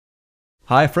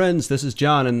Hi friends, this is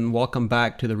John and welcome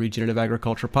back to the Regenerative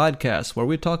Agriculture Podcast, where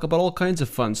we talk about all kinds of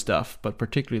fun stuff, but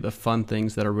particularly the fun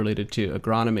things that are related to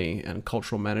agronomy and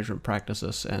cultural management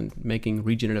practices and making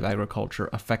regenerative agriculture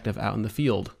effective out in the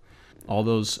field. All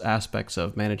those aspects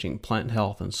of managing plant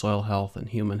health and soil health and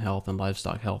human health and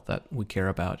livestock health that we care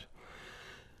about.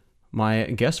 My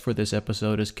guest for this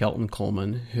episode is Kelton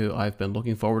Coleman, who I've been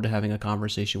looking forward to having a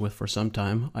conversation with for some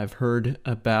time. I've heard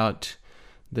about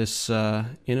this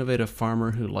innovative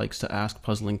farmer who likes to ask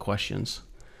puzzling questions.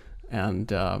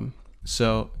 And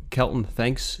so, Kelton,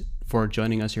 thanks for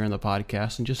joining us here on the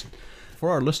podcast. And just for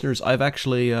our listeners,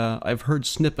 I've heard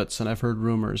snippets and I've heard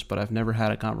rumors, but I've never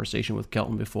had a conversation with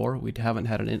Kelton before. We haven't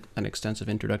had an extensive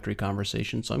introductory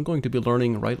conversation, so I'm going to be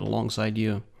learning right alongside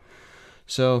you.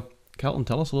 So, Kelton,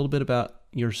 tell us a little bit about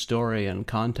your story and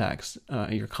context. What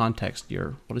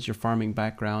is your farming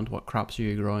background? What crops are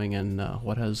you growing, and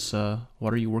what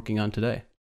are you working on today?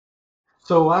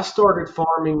 So I started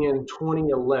farming in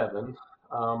 2011.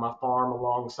 I farm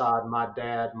alongside my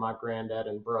dad, my granddad,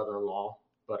 and brother-in-law.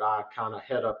 But I kind of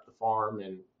head up the farm,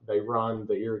 and they run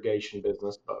the irrigation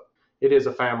business. But it is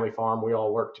a family farm. We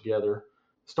all work together.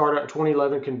 Started in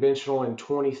 2011 conventional. In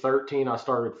 2013, I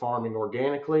started farming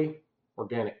organically,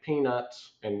 organic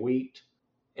peanuts and wheat,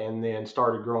 and then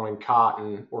started growing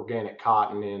organic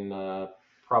cotton in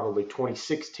probably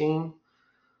 2016.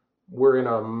 We're in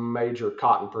a major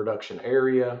cotton production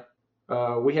area.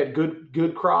 We had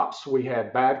good crops. We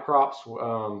had bad crops.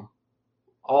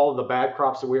 All the bad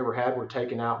crops that we ever had were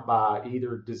taken out by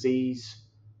either disease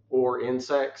or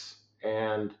insects.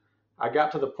 And I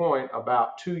got to the point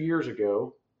about 2 years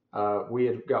ago, we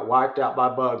had got wiped out by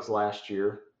bugs last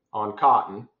year on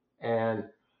cotton. And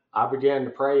I began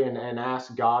to pray and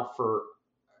ask God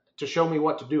to show me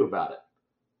what to do about it.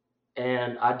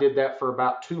 And I did that for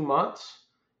about 2 months.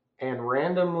 And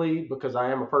randomly, because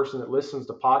I am a person that listens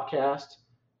to podcasts,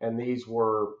 and these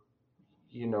were,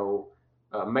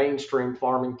 mainstream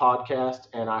farming podcasts,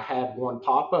 and I had one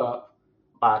pop up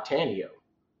by Tanio.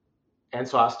 And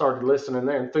so I started listening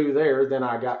there, and through there, then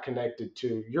I got connected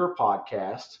to your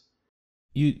podcast.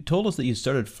 You told us that you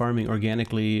started farming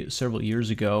organically several years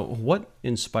ago. What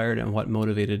inspired and what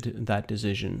motivated that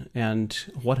decision? And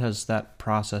what has that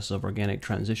process of organic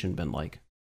transition been like?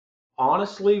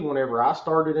 Honestly, whenever I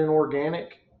started in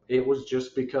organic, it was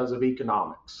just because of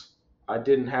economics. I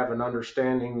didn't have an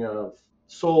understanding of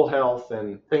soil health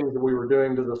and things that we were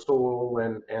doing to the soil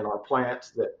and our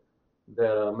plants that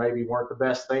maybe weren't the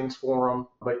best things for them.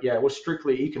 But yeah, it was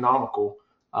strictly economical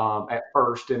at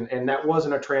first. And that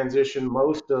wasn't a transition.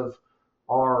 Most of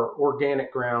our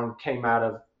organic ground came out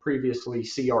of previously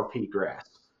CRP grass.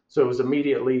 So it was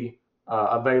immediately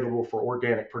available for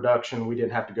organic production. We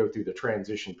didn't have to go through the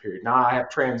transition period. Now I have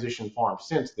transition farms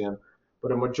since then,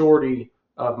 but a majority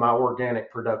of my organic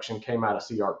production came out of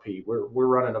CRP. We're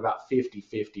running about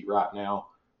 50-50 right now,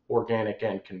 organic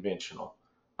and conventional.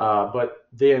 But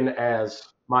then as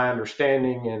my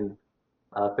understanding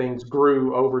and things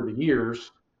grew over the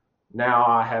years, now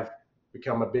I have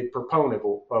become a big proponent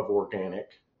of organic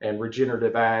and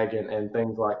regenerative ag and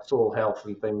things like soil health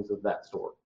and things of that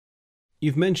sort.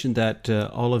 You've mentioned that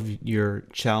all of your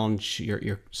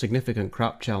significant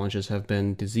crop challenges have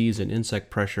been disease and insect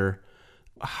pressure.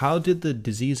 How did the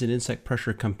disease and insect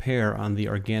pressure compare on the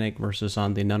organic versus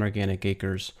on the non-organic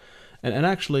acres? And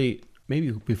actually, maybe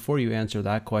before you answer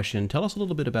that question, tell us a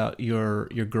little bit about your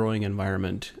growing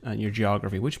environment and your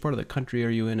geography. Which part of the country are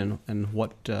you in, and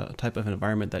what type of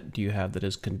environment do you have that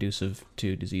is conducive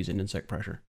to disease and insect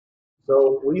pressure?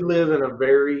 So we live in a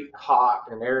very hot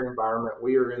and arid environment.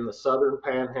 We are in the southern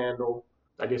panhandle.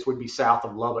 I guess we'd be south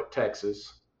of Lubbock,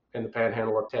 Texas, in the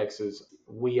panhandle of Texas.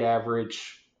 We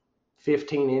average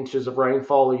 15 inches of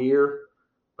rainfall a year,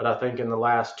 but I think in the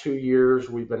last 2 years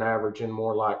we've been averaging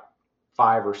more like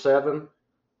 5 or 7.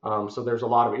 So there's a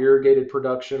lot of irrigated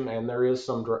production, and there is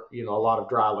a lot of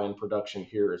dry land production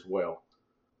here as well.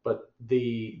 But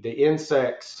the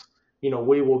insects,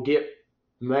 we will get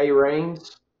May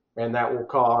rains, and that will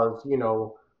cause,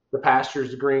 the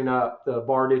pastures to green up, the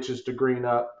bar ditches to green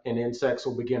up, and insects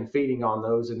will begin feeding on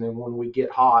those. And then when we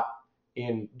get hot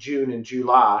in June and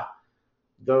July,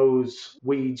 those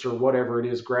weeds or whatever it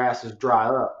is, grasses dry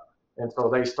up. And so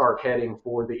they start heading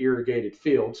for the irrigated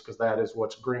fields because that is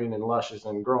what's green and luscious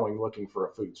and growing, looking for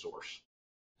a food source.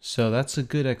 So that's a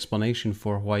good explanation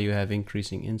for why you have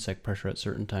increasing insect pressure at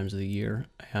certain times of the year.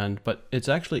 But it's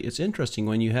interesting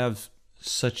when you have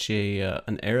such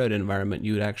an arid environment,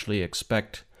 you would actually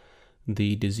expect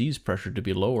the disease pressure to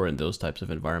be lower in those types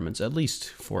of environments, at least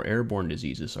for airborne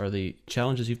diseases. Are the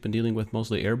challenges you've been dealing with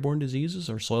mostly airborne diseases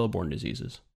or soil-borne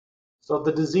diseases? So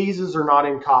the diseases are not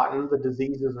in cotton. The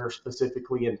diseases are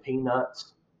specifically in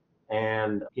peanuts.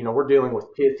 And, we're dealing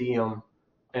with Pythium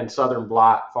and southern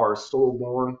blight as far as soil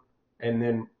borne. And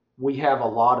then we have a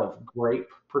lot of grape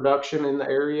production in the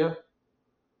area.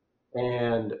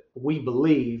 And we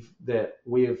believe that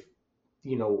we have,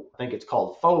 I think it's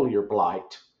called foliar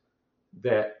blight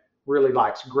that really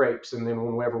likes grapes. And then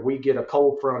whenever we get a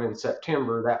cold front in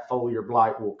September, that foliar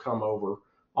blight will come over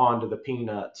onto the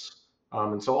peanuts.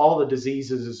 And so all the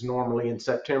diseases is normally in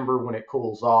September when it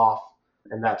cools off,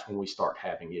 and that's when we start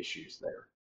having issues there.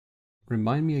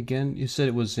 Remind me again, you said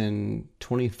it was in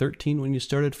 2013 when you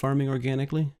started farming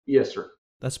organically? Yes, sir.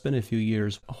 That's been a few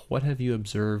years. What have you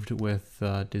observed with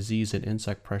disease and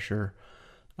insect pressure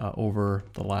over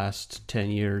the last 10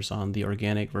 years on the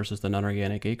organic versus the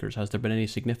non-organic acres? Has there been any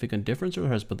significant difference, or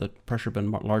has the pressure been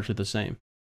largely the same?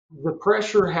 The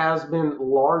pressure has been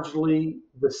largely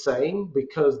the same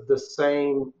because the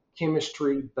same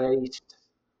chemistry-based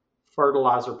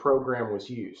fertilizer program was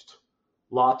used.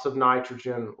 Lots of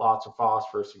nitrogen, lots of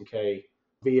phosphorus and K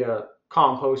via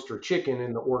compost or chicken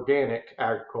in the organic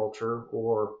agriculture,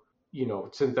 or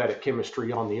synthetic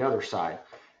chemistry on the other side.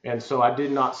 And so I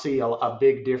did not see a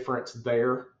big difference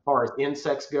there as far as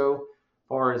insects go. As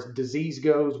far as disease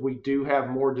goes, we do have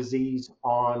more disease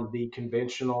on the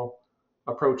conventional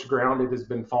approach ground. It has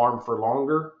been farmed for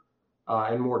longer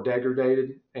and more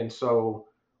degraded. And so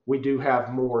we do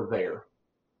have more there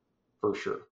for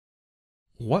sure.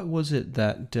 What was it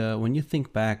that, when you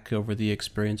think back over the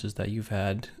experiences that you've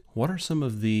had, what are some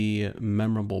of the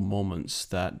memorable moments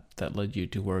that led you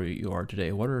to where you are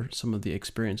today? What are some of the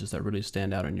experiences that really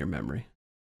stand out in your memory?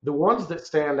 The ones that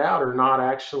stand out are not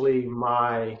actually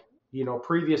my,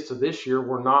 previous to this year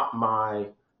were not my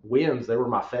wins. They were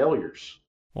my failures.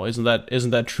 Well, isn't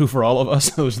that true for all of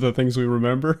us? Those are the things we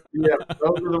remember. Yeah,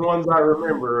 those are the ones I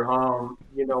remember.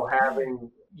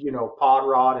 Having pod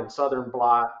rot and southern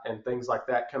blight and things like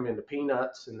that come into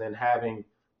peanuts, and then having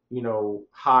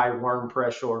high worm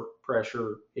pressure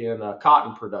in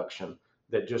cotton production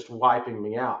that just wiping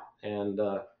me out. And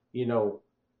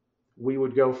we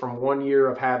would go from 1 year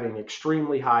of having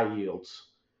extremely high yields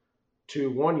to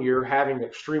 1 year having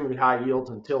extremely high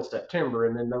yields until September,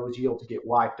 and then those yields get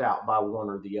wiped out by one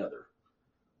or the other.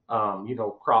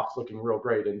 Crops looking real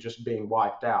great and just being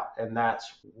wiped out. And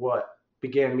that's what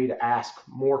began me to ask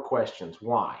more questions.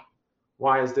 Why?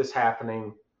 Why is this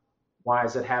happening? Why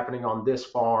is it happening on this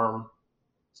farm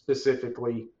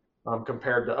specifically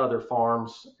compared to other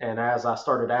farms? And as I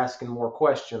started asking more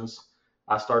questions,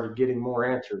 I started getting more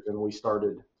answers, and we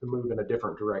started to move in a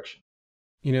different direction.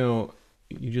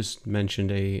 You just mentioned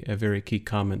a very key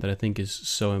comment that I think is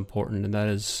so important, and that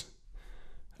is,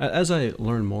 as I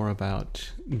learn more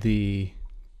about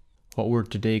what we're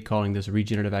today calling this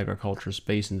regenerative agriculture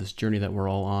space and this journey that we're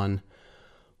all on,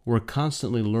 we're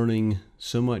constantly learning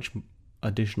so much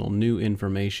additional new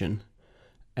information,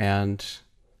 and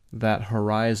that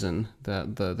horizon,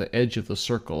 the edge of the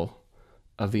circle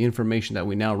of the information that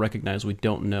we now recognize we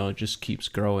don't know, just keeps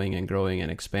growing and growing and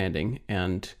expanding,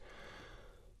 and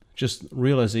just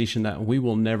realization that we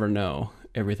will never know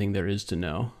everything there is to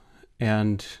know.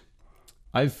 And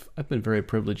I've been very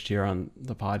privileged here on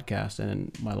the podcast and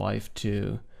in my life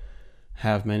to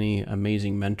have many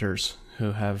amazing mentors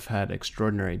who have had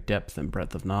extraordinary depth and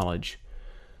breadth of knowledge.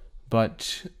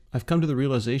 But I've come to the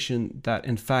realization that,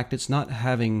 in fact, it's not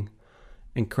having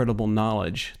incredible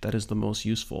knowledge that is the most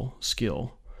useful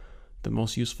skill. The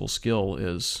most useful skill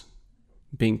is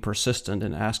being persistent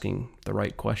and asking the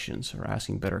right questions, or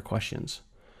asking better questions.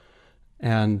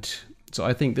 And so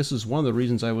I think this is one of the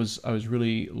reasons I was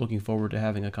really looking forward to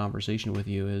having a conversation with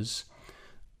you. Is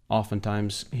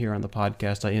oftentimes here on the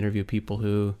podcast I interview people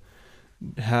who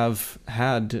have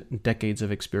had decades of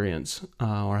experience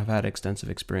or have had extensive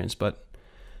experience, but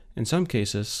in some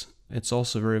cases it's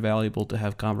also very valuable to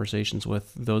have conversations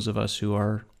with those of us who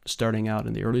are starting out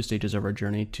in the early stages of our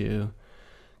journey to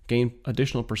gain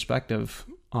additional perspective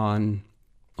on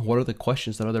what are the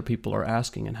questions that other people are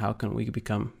asking and how can we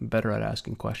become better at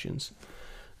asking questions.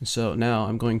 And so now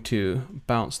I'm going to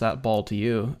bounce that ball to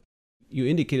you. You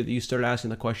indicated that you started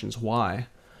asking the questions why.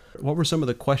 What were some of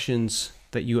the questions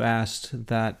that you asked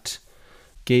that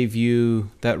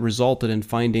resulted in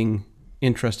finding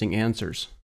interesting answers?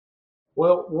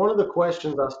 Well, one of the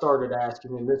questions I started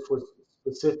asking, and this was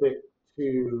specific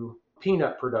to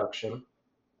peanut production,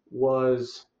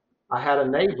 was I had a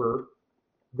neighbor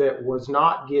that was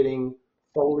not getting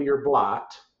foliar blight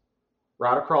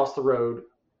right across the road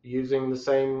using the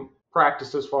same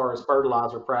practices as far as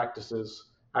fertilizer practices,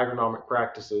 agronomic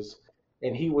practices,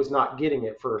 and he was not getting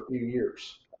it for a few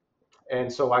years.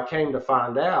 And so I came to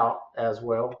find out, as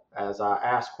well as I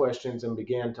asked questions and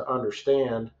began to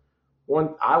understand,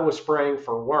 one, I was spraying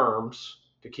for worms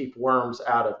to keep worms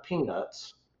out of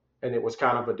peanuts, and it was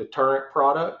kind of a deterrent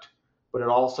product, but it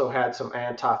also had some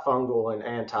antifungal and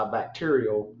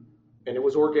antibacterial, and it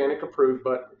was organic approved,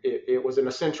 but it was an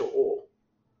essential oil.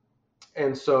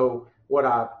 And so what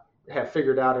I have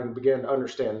figured out and began to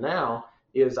understand now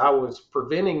is I was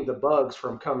preventing the bugs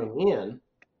from coming in,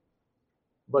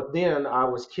 but then I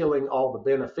was killing all the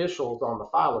beneficials on the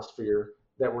phylosphere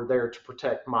that were there to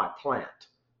protect my plant,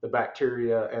 the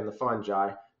bacteria and the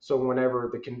fungi. So whenever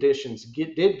the conditions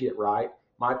did get right,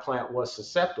 my plant was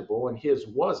susceptible and his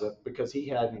wasn't, because he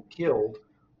hadn't killed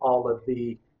all of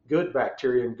the good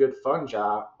bacteria and good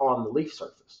fungi on the leaf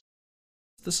surface.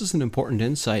 This is an important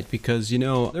insight because,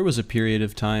 there was a period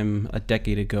of time a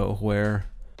decade ago where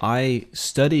I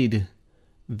studied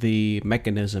the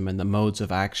mechanism and the modes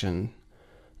of action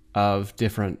of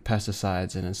different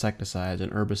pesticides and insecticides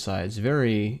and herbicides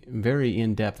very, very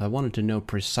in depth. I wanted to know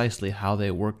precisely how they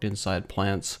worked inside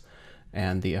plants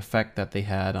and the effect that they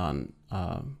had on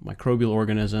microbial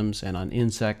organisms and on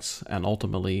insects and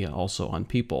ultimately also on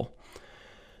people.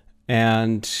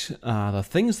 And the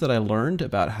things that I learned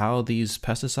about how these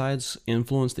pesticides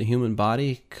influence the human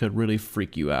body could really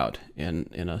freak you out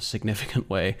in a significant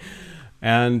way.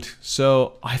 And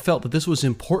so I felt that this was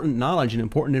important knowledge and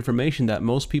important information that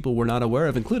most people were not aware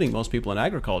of, including most people in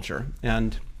agriculture.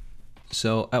 And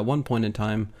so at one point in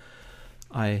time,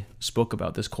 I spoke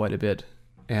about this quite a bit,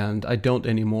 and I don't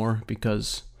anymore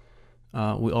because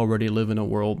we already live in a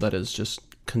world that is just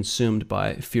consumed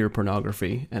by fear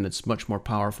pornography, and it's much more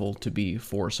powerful to be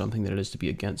for something than it is to be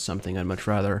against something. I'd much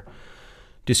rather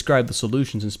describe the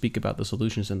solutions and speak about the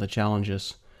solutions and the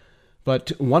challenges.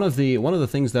 But one of the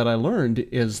things that I learned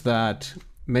is that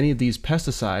many of these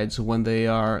pesticides,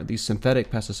 these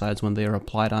synthetic pesticides, when they are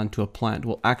applied onto a plant,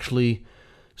 will actually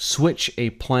switch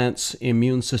a plant's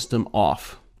immune system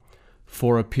off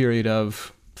for a period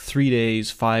of 3 days,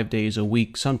 5 days, a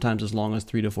week, sometimes as long as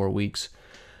 3 to 4 weeks.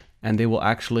 And they will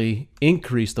actually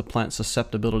increase the plant's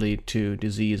susceptibility to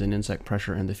disease and insect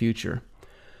pressure in the future.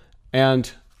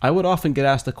 And I would often get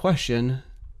asked the question,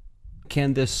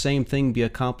 can this same thing be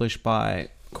accomplished by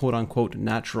quote-unquote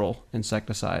natural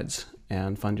insecticides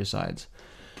and fungicides?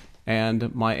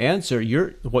 And my answer,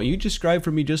 what you described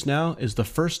for me just now, is the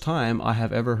first time I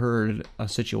have ever heard a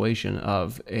situation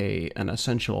of an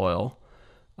essential oil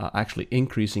actually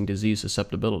increasing disease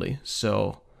susceptibility.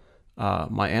 So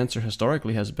my answer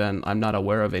historically has been, I'm not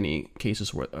aware of any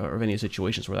cases or of any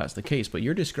situations where that's the case. But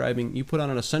you're describing, you put on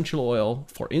an essential oil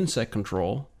for insect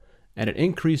control, and it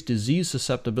increased disease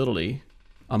susceptibility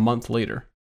a month later.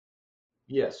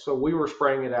 Yes, so we were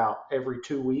spraying it out every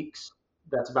 2 weeks.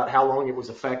 That's about how long it was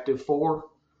effective for.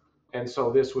 And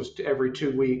so this was every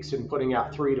 2 weeks and putting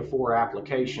out 3 to 4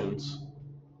 applications.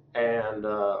 And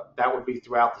that would be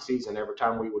throughout the season. Every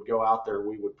time we would go out there,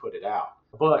 we would put it out.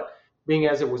 But being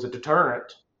as it was a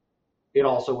deterrent, it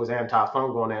also was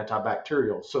antifungal and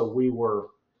antibacterial. So we were,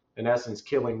 in essence,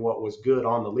 killing what was good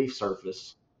on the leaf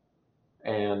surface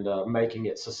and making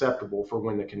it susceptible for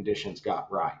when the conditions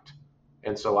got right.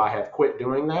 And so I have quit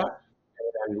doing that,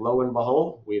 and lo and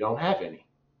behold, we don't have any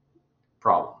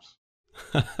problems.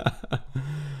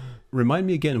 Remind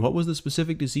me again, what was the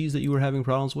specific disease that you were having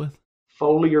problems with?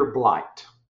 Foliar blight.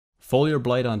 Foliar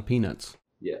blight on peanuts.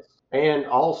 Yes. And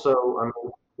also,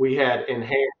 we had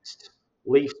enhanced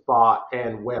leaf spot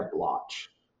and web blotch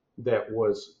that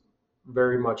was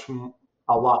very much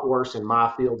a lot worse in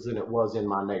my fields than it was in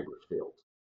my neighbor's fields.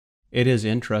 It is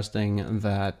interesting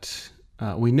that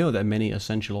we know that many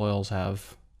essential oils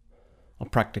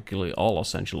practically all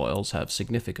essential oils have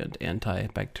significant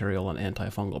antibacterial and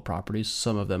antifungal properties,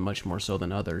 some of them much more so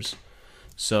than others.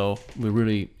 So we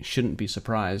really shouldn't be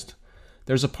surprised.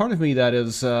 There's a part of me that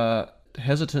is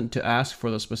hesitant to ask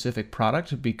for the specific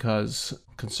product because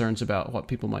concerns about what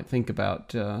people might think about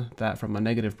that from a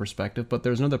negative perspective. But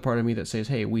there's another part of me that says,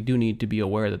 hey, we do need to be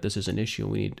aware that this is an issue.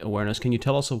 We need awareness. Can you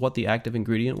tell us what the active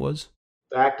ingredient was?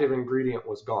 The active ingredient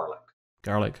was garlic.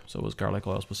 Garlic. So it was garlic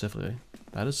oil specifically.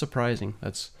 That is surprising.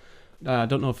 I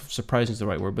don't know if surprising is the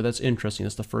right word, but that's interesting.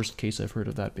 That's the first case I've heard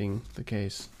of that being the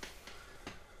case.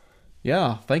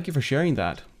 Yeah, thank you for sharing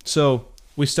that. So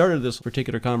we started this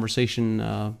particular conversation.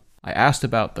 I asked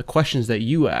about the questions that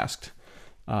you asked.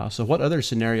 So what other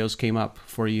scenarios came up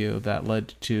for you that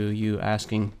led to you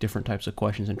asking different types of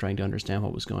questions and trying to understand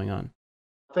what was going on?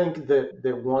 I think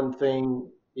that one thing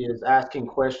is asking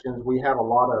questions. We have a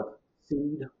lot of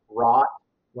seed rot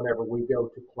whenever we go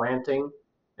to planting,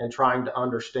 and trying to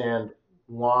understand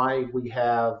why we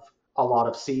have a lot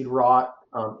of seed rot,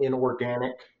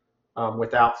 inorganic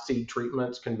without seed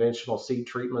treatments, conventional seed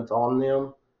treatments on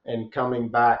them, and coming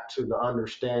back to the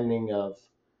understanding of,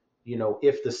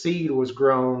 if the seed was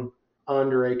grown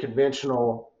under a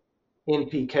conventional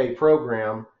NPK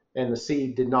program and the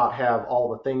seed did not have all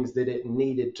the things that it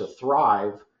needed to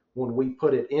thrive, when we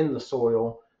put it in the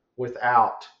soil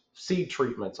without seed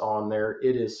treatments on there,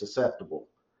 it is susceptible.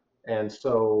 And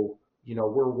so,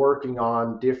 we're working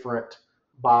on different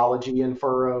biology in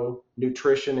furrow,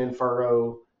 nutrition in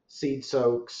furrow, seed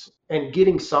soaks, and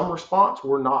getting some response.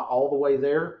 We're not all the way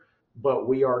there, but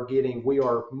we are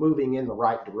moving in the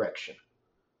right direction.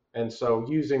 And so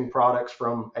using products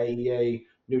from AEA,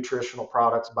 nutritional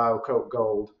products, BioCoat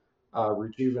Gold,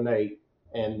 Rejuvenate,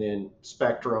 and then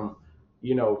Spectrum,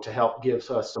 to help give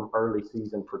us some early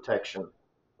season protection.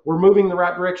 We're moving in the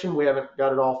right direction. We haven't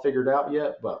got it all figured out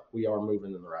yet, but we are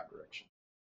moving in the right direction.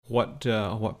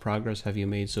 What progress have you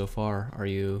made so far? Are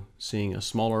you seeing a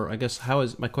smaller? I guess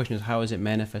my question is, how is it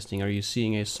manifesting? Are you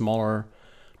seeing a smaller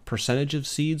percentage of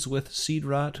seeds with seed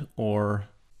rot, or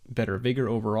better vigor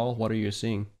overall? What are you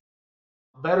seeing?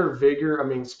 Better vigor, I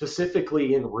mean,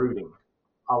 specifically in rooting,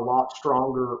 a lot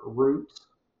stronger roots.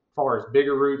 As far as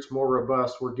bigger roots, more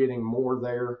robust, we're getting more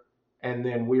there. And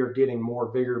then we are getting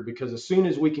more vigor because as soon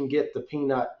as we can get the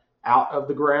peanut out of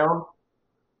the ground,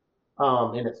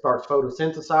 and it starts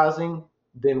photosynthesizing,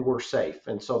 then we're safe.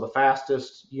 And so the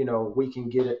fastest, we can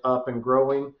get it up and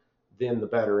growing, then the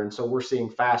better. And so we're seeing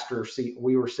faster.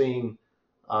 We were seeing,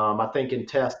 I think in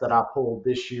tests that I pulled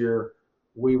this year,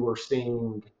 we were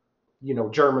seeing,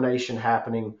 germination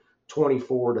happening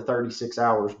 24 to 36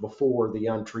 hours before the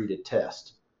untreated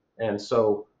test. And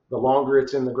so the longer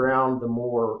it's in the ground, the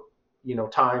more,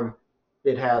 time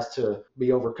it has to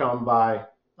be overcome by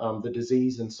the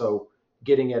disease. And so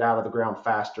getting it out of the ground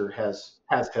faster has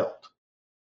helped.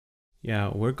 Yeah,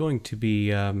 we're going to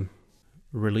be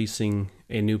releasing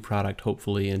a new product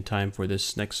hopefully in time for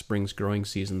this next spring's growing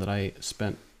season that I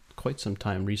spent quite some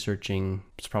time researching.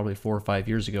 It's probably 4 or 5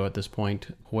 years ago at this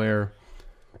point, where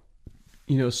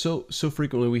so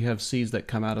frequently we have seeds that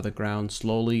come out of the ground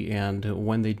slowly, and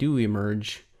when they do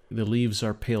emerge, the leaves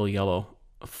are pale yellow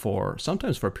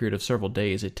sometimes for a period of several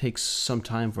days. It takes some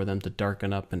time for them to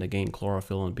darken up and to gain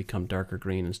chlorophyll and become darker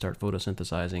green and start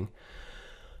photosynthesizing.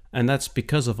 And that's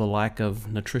because of a lack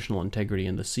of nutritional integrity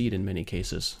in the seed in many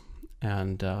cases.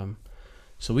 And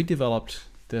so we developed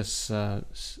this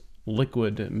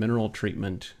liquid mineral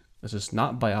treatment. This is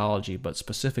not biology, but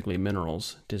specifically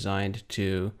minerals, designed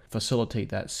to facilitate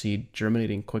that seed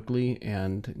germinating quickly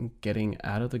and getting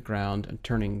out of the ground and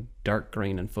turning dark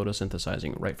green and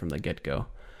photosynthesizing right from the get-go.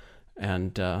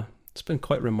 And it's been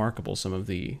quite remarkable, some of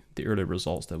the early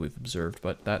results that we've observed.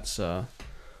 But that's,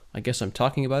 I guess I'm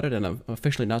talking about it, and I'm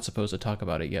officially not supposed to talk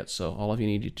about it yet. So all of you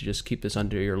need to just keep this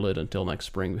under your lid until next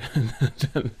spring.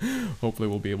 And hopefully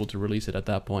we'll be able to release it at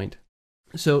that point.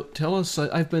 So tell us,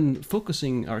 I've been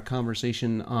focusing our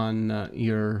conversation on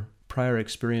your prior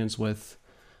experience with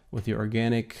your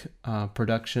organic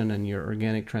production and your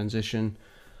organic transition.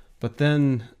 But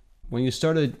then when you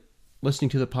started listening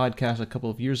to the podcast a couple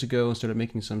of years ago and started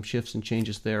making some shifts and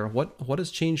changes there, what has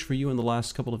changed for you in the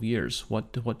last couple of years?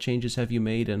 What changes have you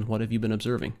made, and what have you been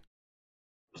observing?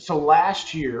 So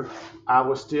last year, I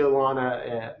was still on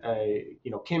a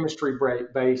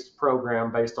chemistry-based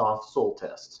program based off soil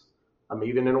tests.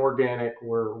 Even in organic,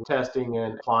 we're testing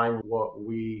and applying what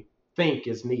we think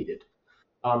is needed.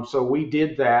 So we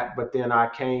did that, but then I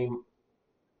came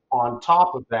on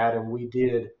top of that and we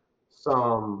did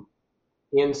some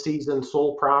in-season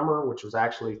soil primer, which was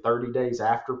actually 30 days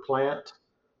after plant,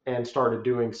 and started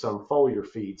doing some foliar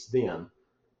feeds then.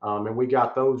 And we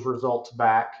got those results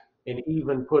back, and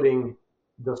even putting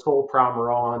the soil primer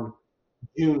on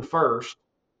June 1st,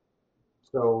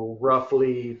 so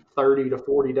roughly 30 to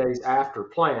 40 days after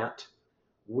plant,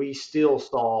 we still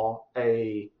saw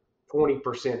a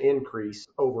 20% increase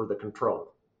over the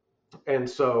control. And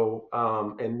so,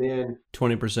 and then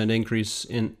 20% increase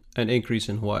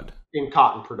in what? In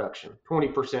cotton production,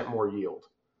 20% more yield.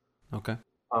 Okay.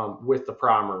 With the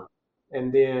primer.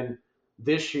 And then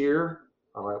this year,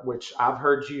 which I've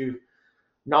heard you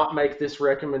not make this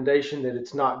recommendation that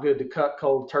it's not good to cut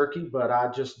cold turkey, but I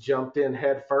just jumped in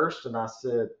head first and I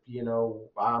said,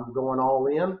 I'm going all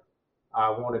in. I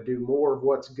want to do more of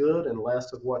what's good and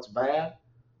less of what's bad.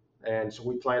 And so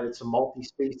we planted some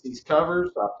multi-species covers.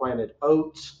 I planted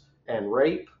oats and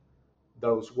rape.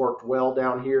 Those worked well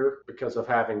down here because of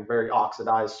having very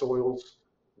oxidized soils.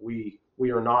 We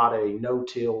are not a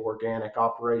no-till organic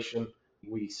operation.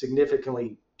 We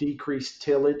significantly decreased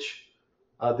tillage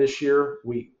this year.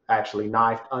 We actually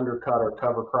undercut our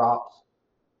cover crops,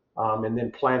 and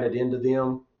then planted into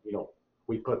them.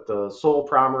 We put the soil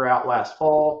primer out last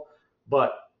fall,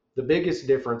 but the biggest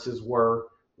differences were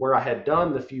where I had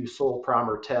done the few soil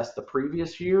primer tests the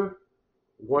previous year.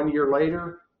 1 year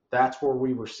later, that's where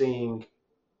we were seeing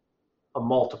a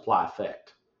multiply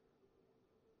effect.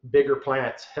 Bigger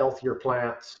plants, healthier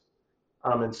plants,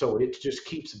 and so it just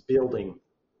keeps building,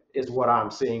 is what I'm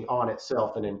seeing on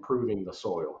itself and improving the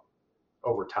soil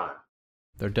over time.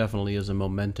 There definitely is a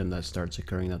momentum that starts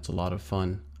occurring. That's a lot of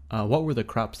fun. What were the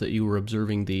crops that you were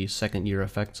observing the second year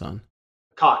effects on?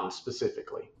 Cotton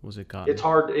specifically. Was it cotton? It's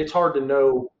hard to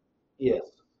know. Yes.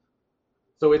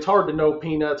 So it's hard to know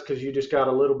peanuts because you just got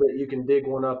a little bit, you can dig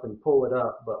one up and pull it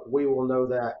up, but we will know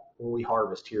that when we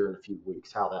harvest here in a few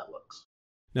weeks, how that looks.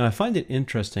 Now, I find it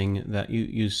interesting that you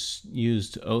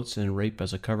used oats and rape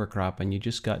as a cover crop, and you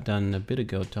just got done a bit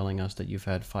ago telling us that you've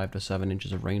had 5 to 7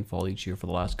 inches of rainfall each year for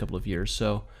the last couple of years.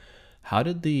 So how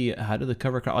did the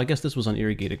cover crop, I guess this was on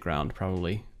irrigated ground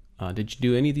probably. Did you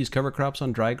do any of these cover crops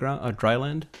on dry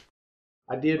land?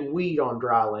 I did wheat on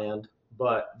dry land,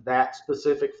 but that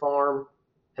specific farm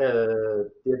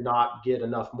did not get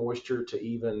enough moisture to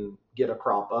even get a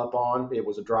crop up on. It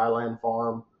was a dry land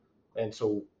farm, and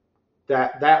so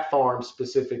that farm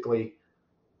specifically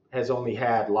has only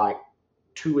had like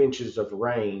 2 inches of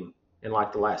rain in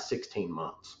like the last 16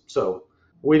 months. So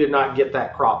we did not get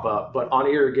that crop up, but on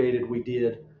irrigated we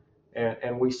did,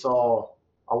 and we saw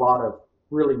a lot of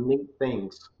really neat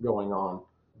things going on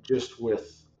just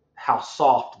with how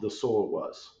soft the soil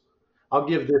was. I'll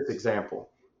give this example.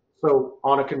 So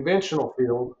on a conventional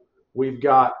field, we've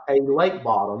got a lake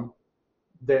bottom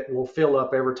that will fill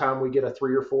up every time we get a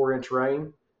 3 or 4 inch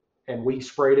rain, and we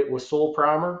sprayed it with soil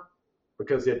primer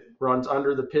because it runs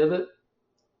under the pivot.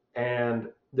 And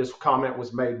this comment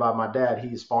was made by my dad.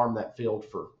 He's farmed that field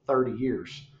for 30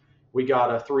 years. We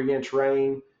got a 3 inch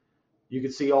rain. You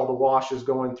could see all the washes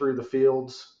going through the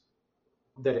fields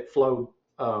that it flowed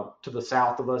to the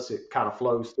south of us. It kind of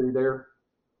flows through there.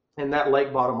 And that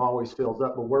lake bottom always fills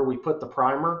up. But where we put the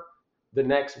primer,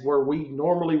 where we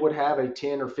normally would have a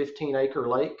 10 or 15 acre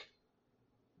lake,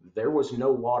 there was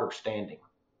no water standing.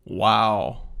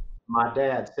 Wow. My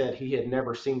dad said he had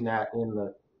never seen that in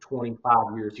the 25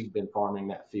 years he'd been farming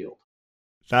that field.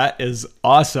 That is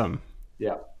awesome.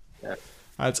 Yeah.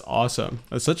 That's awesome.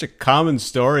 That's such a common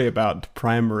story about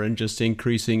primer and just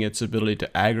increasing its ability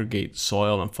to aggregate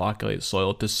soil and flocculate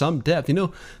soil to some depth. You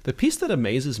know, the piece that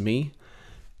amazes me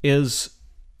is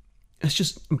it's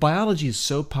just biology is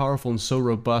so powerful and so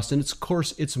robust, and of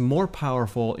course it's more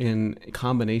powerful in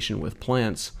combination with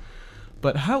plants.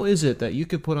 But how is it that you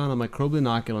could put on a microbial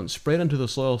inoculant, spray it onto the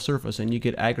soil surface, and you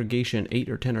get aggregation 8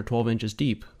 or 10 or 12 inches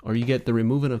deep, or you get the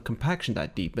removal of compaction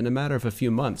that deep in a matter of a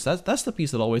few months? That's the piece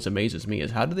that always amazes me,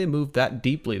 is how do they move that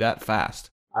deeply, that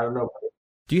fast? I don't know.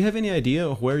 Do you have any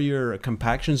idea where your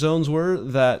compaction zones were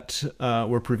that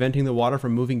were preventing the water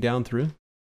from moving down through?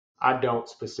 I don't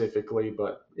specifically,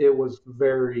 but it was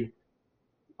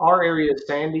our area is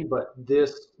sandy, but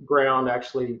this ground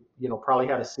actually, probably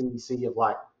had a CEC of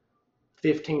like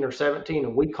 15 or 17,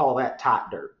 and we call that tight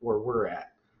dirt where we're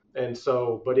at. And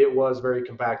so, but it was very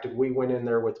compacted. We went in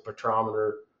there with the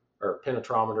penetrometer,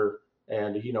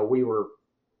 and, we were,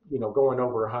 going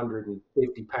over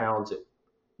 150 pounds at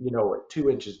 2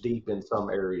 inches deep in some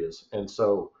areas. And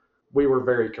so we were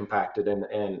very compacted,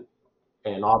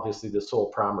 and obviously the soil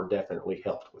primer definitely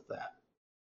helped with that.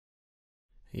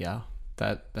 Yeah,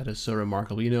 that is so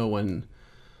remarkable.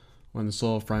 When the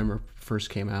soil primer first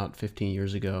came out 15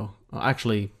 years ago,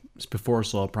 actually it's before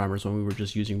soil primers, when we were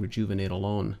just using Rejuvenate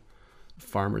alone,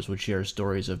 farmers would share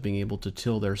stories of being able to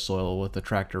till their soil with the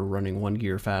tractor running 1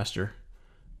 gear faster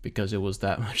because it was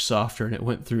that much softer and it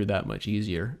went through that much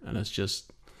easier. And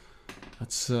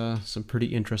that's some pretty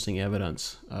interesting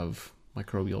evidence of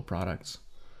microbial products.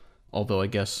 Although I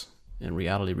guess in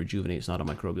reality, Rejuvenate is not a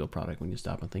microbial product when you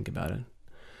stop and think about it.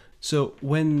 So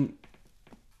when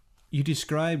you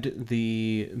described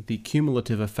the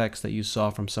cumulative effects that you saw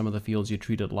from some of the fields you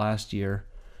treated last year,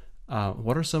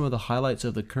 what are some of the highlights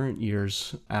of the current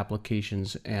year's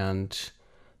applications and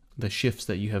the shifts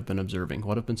that you have been observing?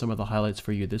 What have been some of the highlights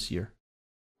for you this year?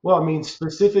 Well, I mean,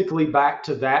 specifically back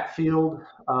to that field,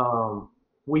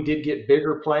 we did get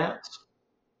bigger plants.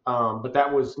 But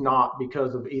that was not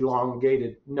because of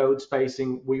elongated node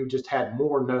spacing. We just had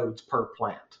more nodes per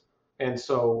plant. And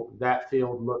so that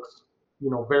field looks,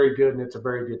 very good, and it's a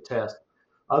very good test.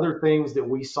 Other things that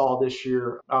we saw this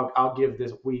year, I'll give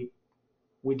this, we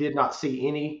did not see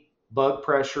any bug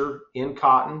pressure in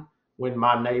cotton when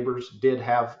my neighbors did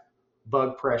have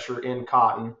bug pressure in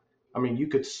cotton. I mean, you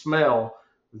could smell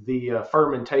the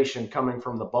fermentation coming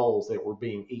from the bolls that were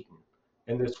being eaten.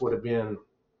 And this would have been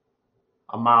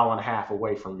a mile and a half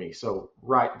away from me, so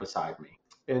right beside me.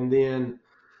 And then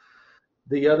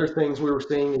the other things we were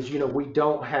seeing is, we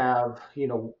don't have,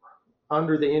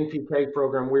 under the NPK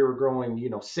program, we were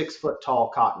growing, 6 foot tall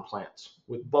cotton plants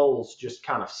with bolls just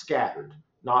kind of scattered,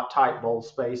 not tight boll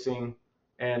spacing.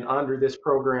 And under this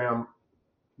program,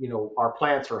 our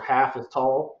plants are half as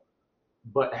tall,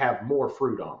 but have more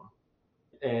fruit on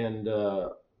them. And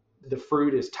the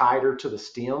fruit is tighter to the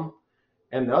stem.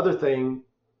 And the other thing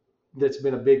that's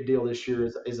been a big deal this year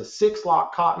is a 6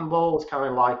 lock cotton boll is kind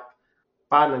of like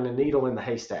finding a needle in the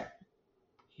haystack.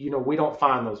 We don't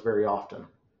find those very often.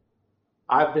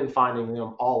 I've been finding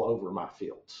them all over my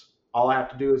fields. All I have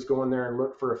to do is go in there and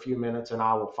look for a few minutes and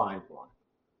I will find one.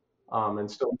 And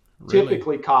so Really?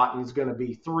 typically cotton is going to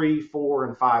be 3, 4,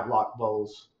 and 5 lock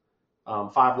bolls.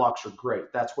 5 locks are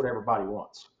great. That's what everybody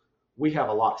wants. We have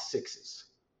a lot of 6s.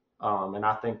 And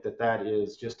I think that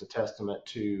is just a testament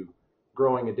to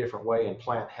growing a different way and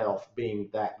plant health being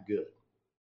that good.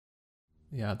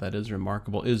 Yeah, that is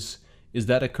remarkable. Is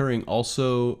that occurring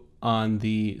also on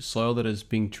the soil that is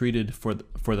being treated for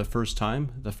the first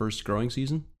time, the first growing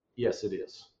season? Yes, it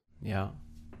is. Yeah,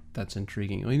 that's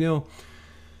intriguing. Well,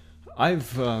 I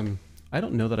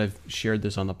don't know that I've shared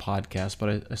this on the podcast,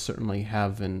 but I certainly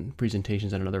have in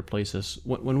presentations and in other places.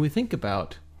 When we think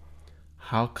about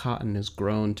how cotton is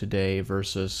grown today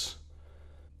versus,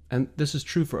 and this is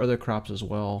true for other crops as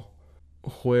well,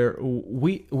 where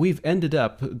we've ended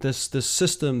up this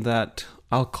system that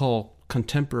I'll call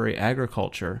contemporary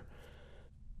agriculture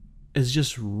is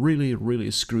just really, really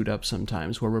screwed up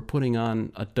sometimes, where we're putting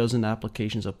on a dozen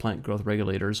applications of plant growth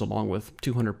regulators along with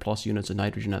 200 plus units of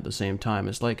nitrogen at the same time.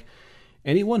 It's like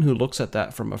anyone who looks at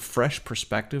that from a fresh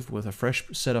perspective with a fresh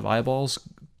set of eyeballs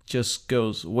just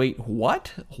goes, wait,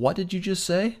 what? What did you just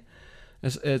say?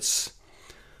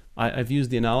 I've used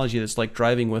the analogy that's like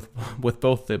driving with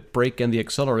both the brake and the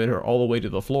accelerator all the way to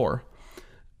the floor.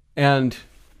 And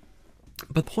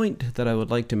the point that I would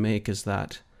like to make is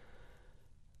that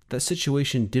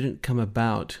situation didn't come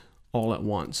about all at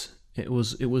once. It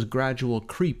was gradual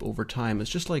creep over time. It's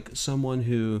just like someone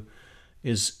who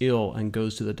is ill and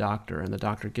goes to the doctor, and the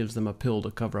doctor gives them a pill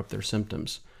to cover up their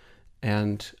symptoms.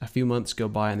 And a few months go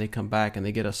by and they come back and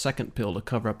they get a second pill to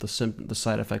cover up the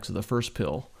side effects of the first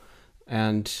pill.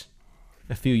 And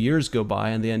a few years go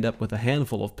by and they end up with a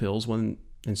handful of pills when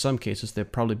in some cases they're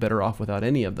probably better off without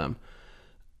any of them.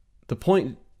 The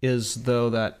point is, though,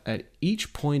 that at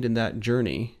each point in that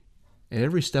journey, at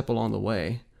every step along the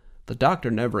way, the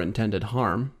doctor never intended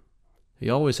harm. He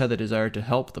always had the desire to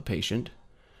help the patient.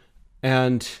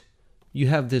 And you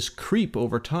have this creep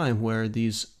over time where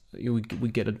we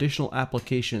get additional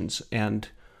applications and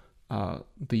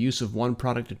the use of one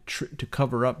product to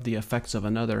cover up the effects of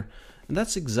another. And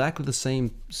that's exactly the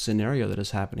same scenario that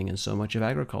is happening in so much of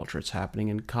agriculture. It's happening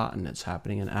in cotton, it's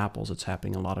happening in apples, it's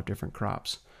happening in a lot of different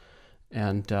crops.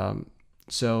 And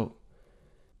so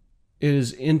it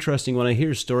is interesting when I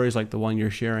hear stories like the one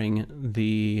you're sharing,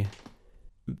 the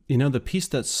piece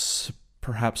that's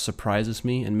perhaps surprises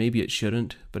me, and maybe it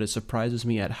shouldn't, but it surprises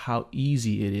me at how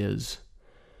easy it is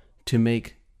to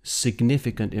make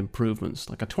significant improvements.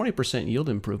 Like a 20% yield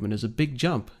improvement is a big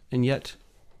jump, and yet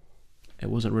it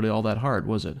wasn't really all that hard,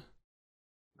 was it?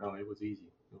 No, it was easy.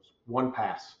 It was one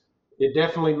pass. It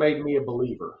definitely made me a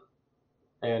believer.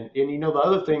 And the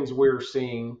other things we're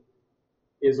seeing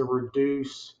is a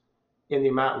reduce in the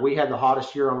amount. We had the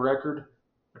hottest year on record.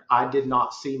 But I did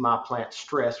not see my plant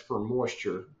stress for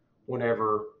moisture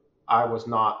whenever I was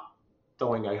not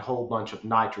throwing a whole bunch of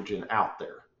nitrogen out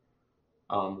there,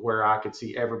 where I could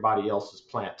see everybody else's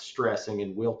plant stressing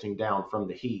and wilting down from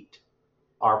the heat.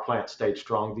 Our plant stayed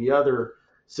strong. The other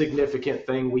significant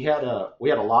thing, we had a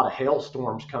lot of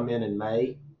hailstorms come in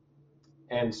May,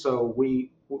 and so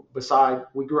we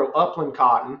grow upland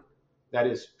cotton, that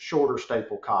is shorter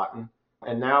staple cotton,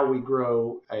 and now we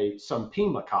grow some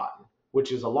Pima cotton,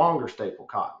 which is a longer staple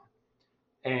cotton.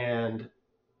 And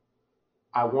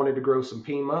I wanted to grow some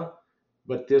Pima,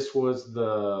 but this was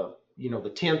the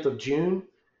 10th of June,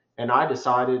 and I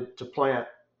decided to plant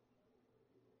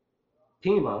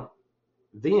Pima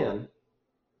then,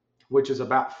 which is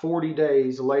about 40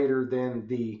 days later than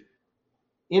the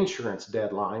insurance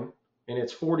deadline. And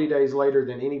it's 40 days later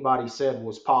than anybody said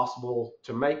was possible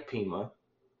to make Pima.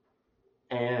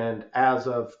 And as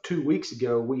of 2 weeks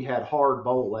ago, we had hard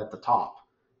boll at the top.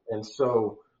 And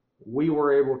so we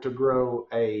were able to grow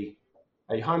a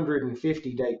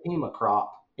 150-day Pima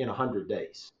crop in 100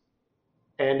 days.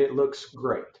 And it looks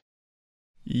great.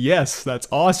 Yes, that's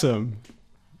awesome.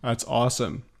 That's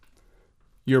awesome.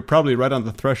 You're probably right on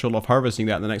the threshold of harvesting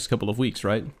that in the next couple of weeks,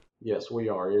 right? Yes, we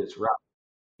are. It's right.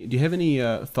 Do you have any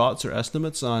thoughts or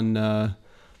estimates on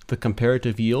the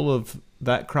comparative yield of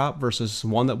that crop versus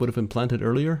one that would have been planted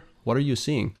earlier? What are you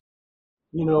seeing?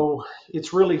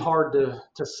 It's really hard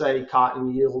to say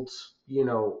cotton yields,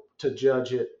 to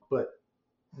judge it, but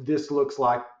this looks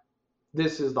like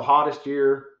this is the hottest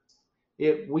year.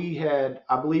 We had,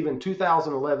 I believe in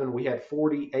 2011, we had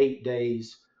 48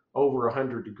 days over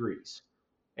 100 degrees.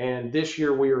 And this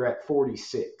year we are at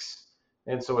 46.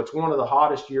 And so it's one of the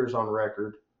hottest years on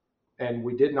record. And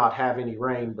we did not have any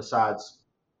rain besides,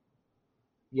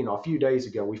 a few days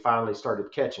ago, we finally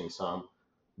started catching some.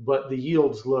 But the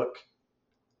yields look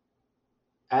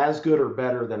as good or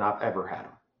better than I've ever had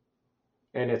them.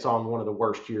 And it's on one of the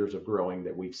worst years of growing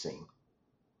that we've seen.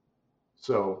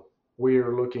 So we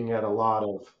are looking at a lot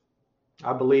of,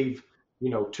 I believe,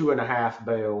 2.5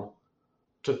 bale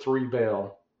to 3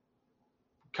 bale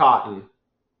cotton,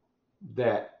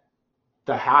 that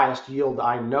the highest yield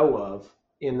I know of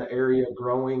in the area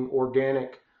growing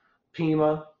organic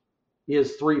Pima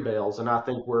is 3 bales. And I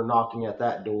think we're knocking at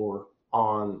that door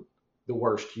on the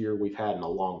worst year we've had in a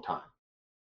long time.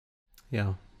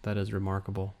 Yeah, that is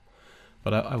remarkable.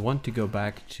 But I want to go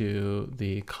back to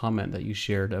the comment that you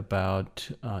shared about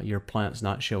your plants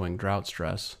not showing drought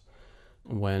stress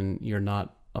when you're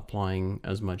not applying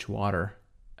as much water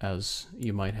as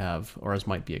you might have or as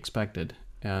might be expected.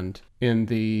 And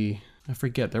I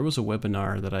forget, there was a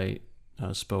webinar that I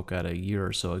spoke at a year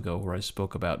or so ago where I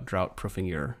spoke about drought proofing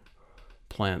your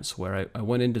plants, where I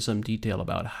went into some detail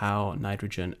about how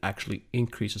nitrogen actually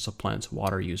increases a plant's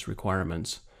water use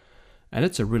requirements. And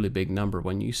it's a really big number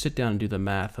when you sit down and do the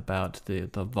math about the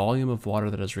volume of water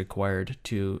that is required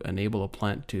to enable a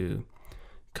plant to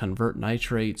convert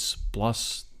nitrates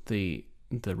plus the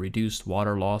reduced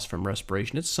water loss from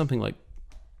respiration. It's something like,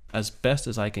 as best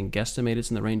as I can guesstimate,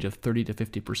 it's in the range of 30 to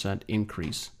 50%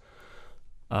 increase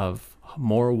of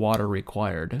more water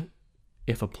required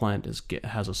if a plant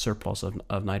has a surplus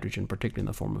of nitrogen, particularly in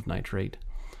the form of nitrate.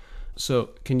 So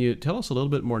can you tell us a little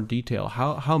bit more detail?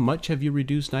 How much have you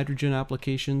reduced nitrogen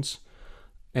applications?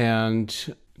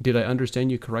 And did I understand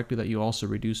you correctly that you also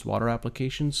reduced water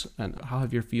applications? And how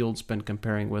have your fields been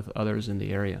comparing with others in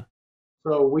the area?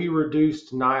 So we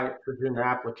reduced nitrogen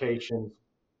applications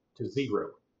to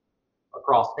 0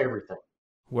 across everything.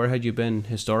 Where had you been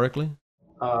historically?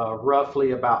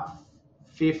 Roughly about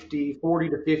 40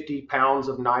 to 50 pounds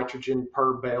of nitrogen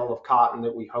per bale of cotton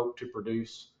that we hope to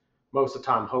produce. Most of the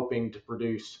time hoping to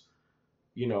produce,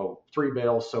 3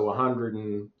 bales, so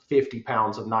 150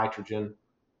 pounds of nitrogen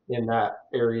in that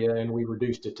area, and we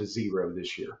reduced it to 0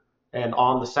 this year. And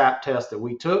on the SAP test that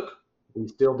we took, we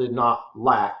still did not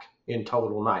lack in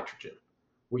total nitrogen.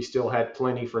 We still had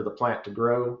plenty for the plant to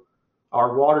grow.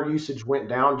 Our water usage went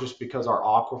down just because our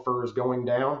aquifer is going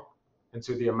down, and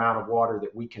so the amount of water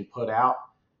that we can put out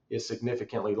is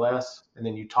significantly less. And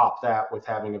then you top that with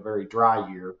having a very dry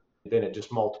year, then it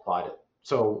just multiplied it.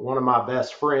 So one of my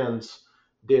best friends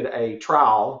did a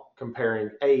trial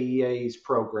comparing AEA's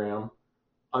program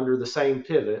under the same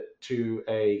pivot to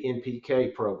a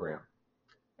NPK program.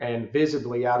 And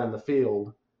visibly out in the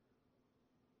field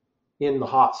in the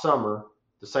hot summer,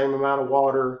 the same amount of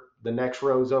water, the next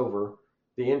rows over,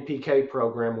 the NPK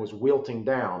program was wilting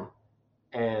down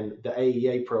and the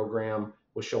AEA program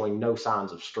was showing no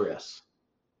signs of stress.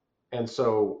 And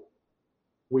so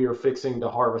we are fixing to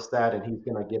harvest that, and he's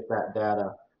going to get that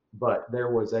data. But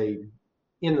there was in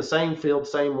the same field,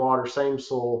 same water, same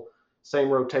soil, same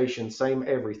rotation, same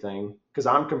everything, because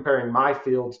I'm comparing my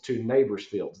fields to neighbors'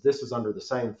 fields. This is under the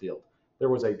same field. There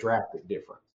was a drastic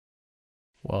difference.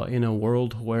 Well, in a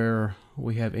world where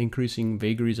we have increasing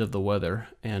vagaries of the weather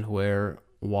and where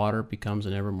water becomes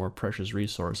an ever more precious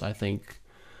resource, I think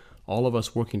all of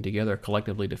us working together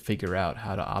collectively to figure out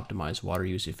how to optimize water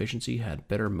use efficiency had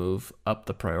better move up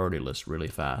the priority list really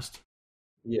fast.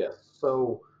 Yes.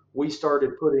 So we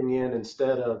started putting in,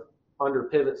 instead of under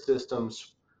pivot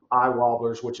systems, eye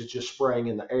wobblers, which is just spraying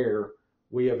in the air,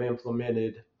 we have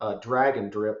implemented a drag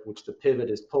and drip, which the pivot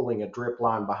is pulling a drip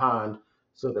line behind,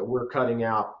 so that we're cutting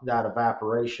out that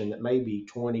evaporation that may be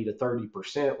 20 to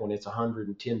 30% when it's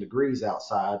 110 degrees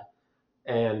outside.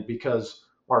 And because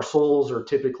our soils are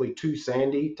typically too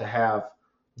sandy to have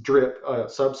drip,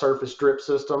 subsurface drip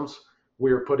systems,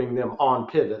 we're putting them on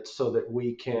pivots so that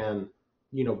we can,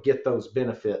 get those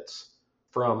benefits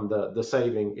from the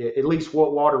saving. At least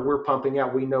what water we're pumping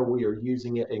out, we know we are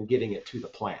using it and getting it to the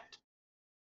plant.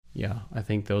 Yeah, I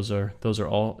think those are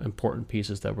all important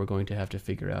pieces that we're going to have to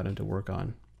figure out and to work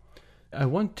on.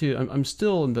 I'm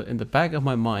still in the back of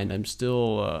my mind, I'm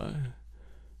still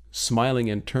smiling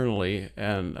internally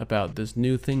and about this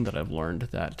new thing that I've learned,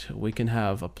 that we can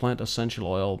have a plant essential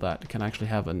oil that can actually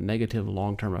have a negative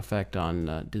long-term effect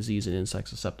on disease and insect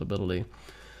susceptibility.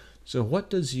 So what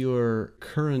does your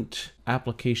current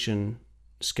application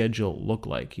schedule look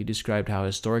like? You described how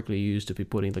historically you used to be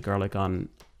putting the garlic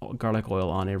oil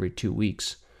on every 2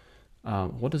 weeks.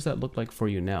 What does that look like for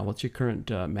you now? What's your current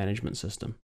management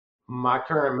system? My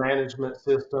current management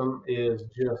system is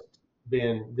just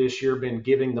this year been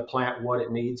giving the plant what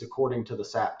it needs according to the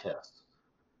SAP test.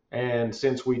 And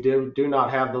since we do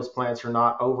not have those plants are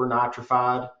not over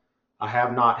nitrified, I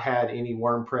have not had any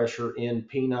worm pressure in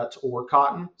peanuts or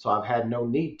cotton, so I've had no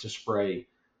need to spray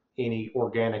any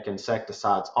organic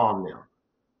insecticides on them.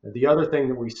 The other thing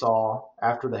that we saw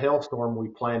after the hailstorm, we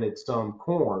planted some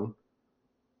corn,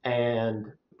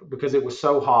 and because it was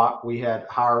so hot, we had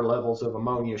higher levels of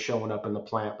ammonia showing up in the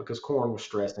plant because corn was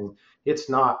stressing. It's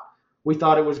not, we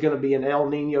thought it was going to be an El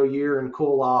Nino year and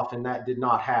cool off, and that did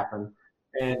not happen.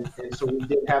 And so we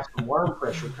did have some worm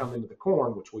pressure come into the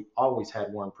corn, which we always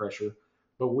had worm pressure,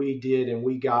 but we did, and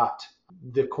we got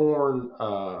the corn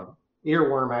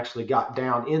earworm actually got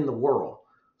down in the whorl.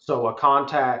 So a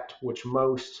contact, which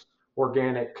most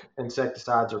organic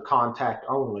insecticides are contact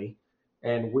only,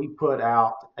 and we put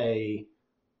out a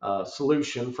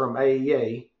solution from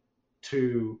AEA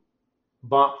to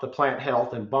bump the plant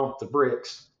health and bump the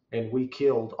bricks, and we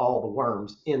killed all the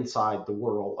worms inside the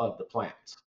whorl of the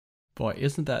plants. Boy,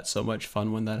 isn't that so much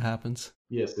fun when that happens?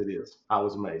 Yes, it is. I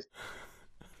was amazed.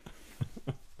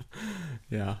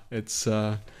 Yeah, it's,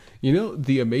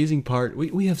 the amazing part,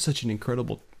 we have such an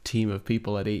incredible team of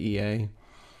people at AEA.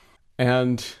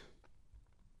 And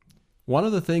one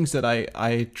of the things that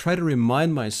I try to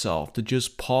remind myself to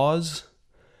just pause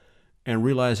and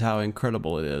realize how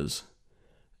incredible it is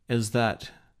that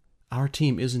our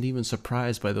team isn't even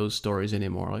surprised by those stories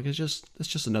anymore. Like, it's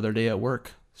just another day at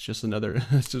work. It's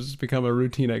just become a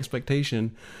routine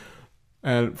expectation.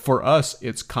 And for us,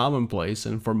 it's commonplace.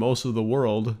 And for most of the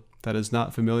world that is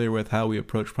not familiar with how we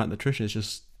approach plant nutrition, it's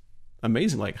just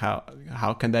amazing. Like,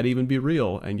 how can that even be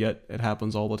real? And yet it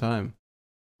happens all the time.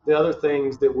 The other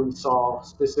things that we saw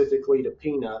specifically to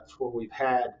peanuts, where we've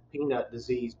had peanut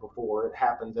disease before, it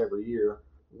happens every year.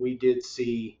 We did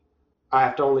see, I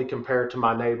have to only compare it to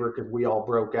my neighbor because we all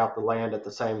broke out the land at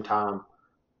the same time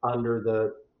under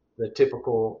the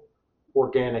typical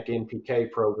organic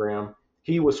NPK program.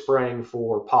 He was spraying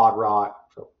for pod rot,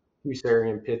 so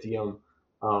Fusarium pythium,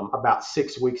 about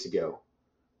 6 weeks ago.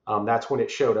 That's when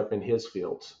it showed up in his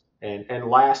fields. And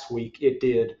last week it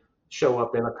did show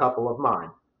up in a couple of mine.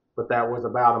 But that was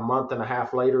about a month and a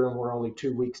half later, and we're only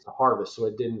 2 weeks to harvest. So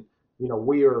it didn't,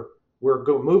 we're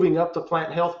moving up the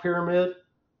plant health pyramid,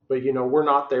 but we're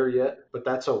not there yet. But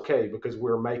that's okay because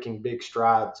we're making big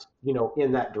strides,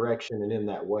 in that direction and in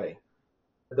that way.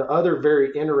 The other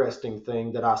very interesting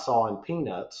thing that I saw in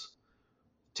peanuts,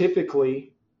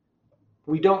 typically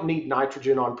we don't need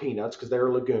nitrogen on peanuts because they're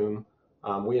a legume.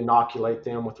 We inoculate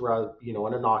them with an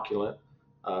inoculant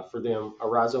for them, a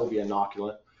rhizobia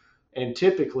inoculant. And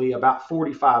typically about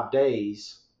 45 to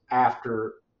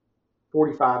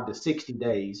 60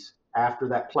 days after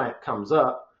that plant comes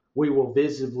up, we will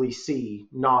visibly see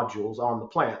nodules on the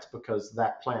plants because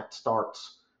that plant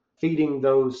starts feeding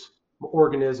those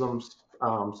organisms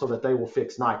so that they will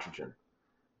fix nitrogen.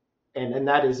 And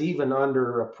that is even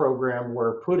under a program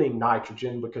where putting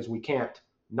nitrogen, because we can't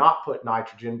not put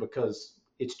nitrogen because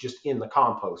it's just in the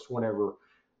compost. Whenever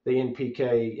the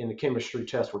NPK in the chemistry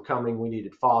tests were coming, we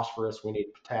needed phosphorus, we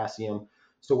needed potassium,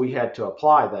 so we had to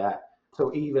apply that.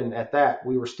 So even at that,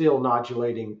 we were still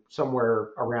nodulating somewhere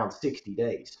around 60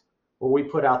 days. When we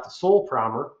put out the soil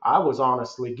primer, I was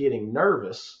honestly getting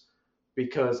nervous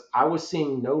because I was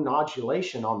seeing no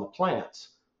nodulation on the plants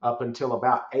up until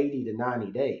about 80 to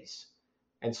 90 days.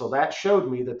 And so that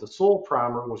showed me that the soil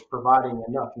primer was providing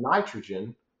enough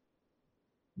nitrogen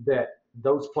that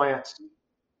those plants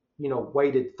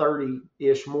waited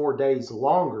 30-ish more days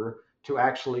longer to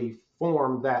actually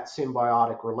form that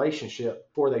symbiotic relationship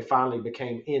before they finally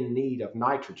became in need of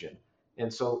nitrogen.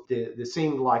 And so it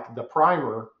seemed like the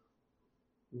primer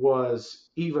was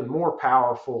even more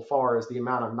powerful as far as the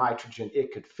amount of nitrogen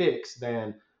it could fix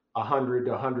than 100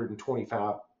 to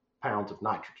 125 pounds of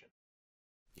nitrogen.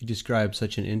 You describe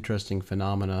such an interesting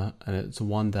phenomena, and it's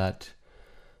one that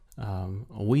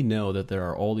we know that there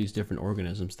are all these different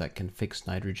organisms that can fix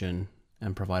nitrogen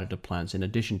and provide it to plants in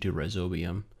addition to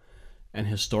rhizobium. And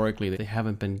historically, they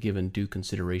haven't been given due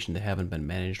consideration. They haven't been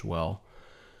managed well.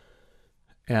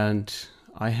 And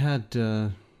I had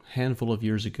a handful of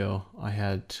years ago, I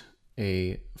had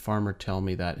a farmer tell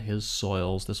me that his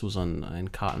soils, this was in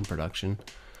cotton production,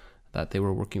 that they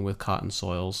were working with cotton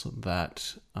soils,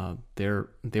 that they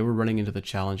were running into the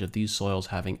challenge of these soils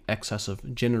having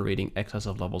generating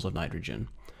excessive levels of nitrogen.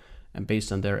 And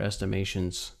based on their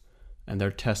estimations and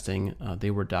their testing,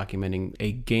 they were documenting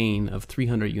a gain of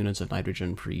 300 units of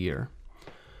nitrogen per year.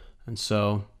 And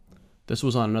so this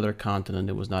was on another continent.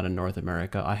 It was not in North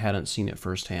America. I hadn't seen it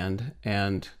firsthand.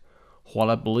 And while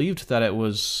I believed that it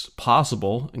was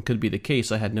possible and could be the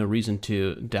case, I had no reason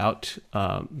to doubt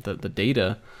the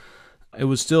data. It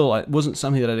wasn't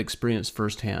something that I'd experienced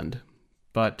firsthand.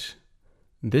 But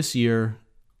this year,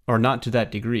 or not to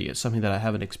that degree, it's something that I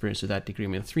haven't experienced to that degree. I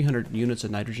mean, 300 units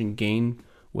of nitrogen gain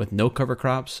with no cover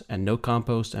crops and no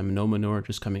compost and no manure,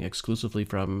 just coming exclusively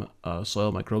from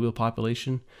soil microbial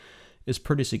population, is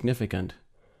pretty significant.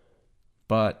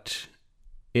 But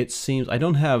it seems, I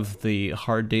don't have the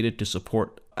hard data to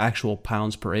support actual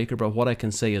pounds per acre, but what I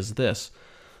can say is this.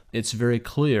 It's very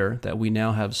clear that we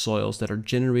now have soils that are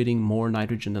generating more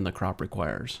nitrogen than the crop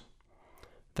requires.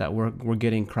 That we're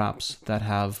getting crops that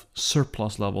have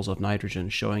surplus levels of nitrogen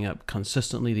showing up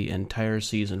consistently the entire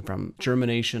season, from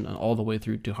germination and all the way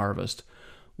through to harvest,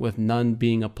 with none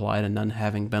being applied and none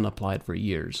having been applied for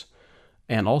years.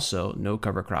 And also no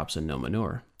cover crops and no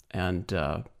manure. And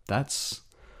that's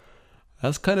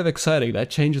kind of exciting. That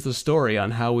changes the story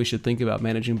on how we should think about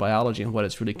managing biology and what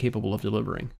it's really capable of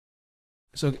delivering.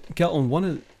 So, Kelton, one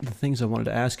of the things I wanted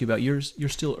to ask you about, you're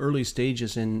still early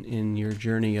stages in your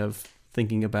journey of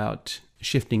thinking about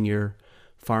shifting your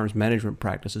farm's management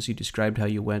practices. You described how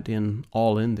you went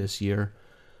all in this year.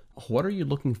 What are you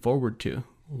looking forward to?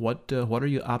 What are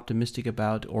you optimistic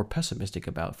about or pessimistic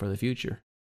about for the future?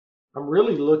 I'm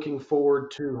really looking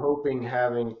forward to hoping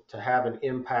having to have an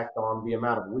impact on the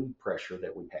amount of weed pressure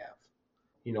that we have.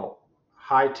 You know,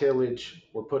 high tillage,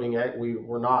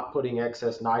 we're not putting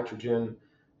excess nitrogen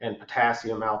and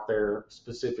potassium out there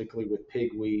specifically with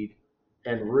pigweed,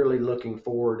 and really looking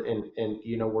forward, and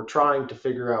we're trying to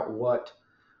figure out what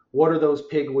are those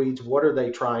pigweeds, what are they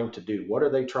trying to do, what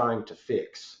are they trying to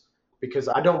fix, because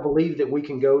I don't believe that we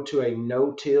can go to a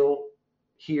no-till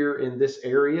here in this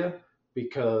area,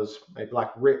 because maybe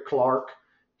like Rick Clark,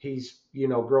 he's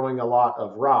growing a lot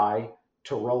of rye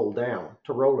to roll down,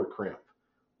 to roller crimp.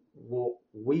 Well,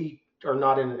 we are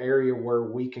not in an area where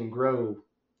we can grow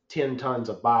 10 tons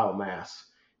of biomass.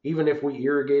 Even if we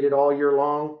irrigated all year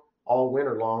long, all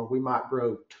winter long, we might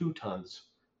grow 2 tons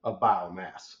of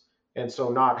biomass. And so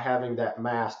not having that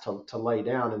mass to lay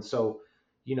down. And so,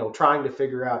 trying to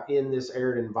figure out in this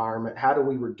arid environment, how do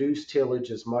we reduce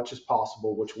tillage as much as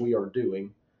possible, which we are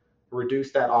doing,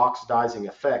 reduce that oxidizing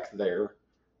effect there,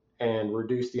 and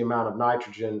reduce the amount of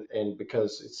nitrogen. And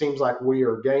because it seems like we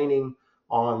are gaining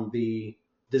on the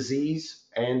disease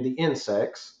and the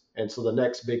insects. And so the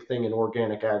next big thing in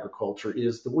organic agriculture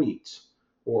is the weeds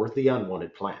or the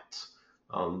unwanted plants.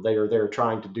 They are there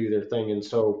trying to do their thing. And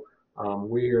so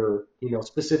we're,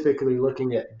 specifically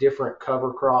looking at different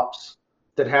cover crops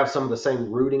that have some of the same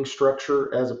rooting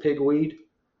structure as a pigweed,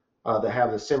 that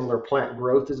have the similar plant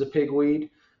growth as a pigweed,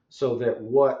 so that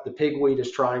what the pigweed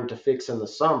is trying to fix in the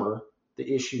summer,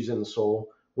 the issues in the soil,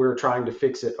 we're trying to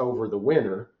fix it over the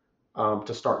winter,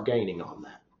 to start gaining on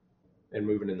that and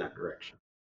moving in that direction.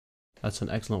 That's an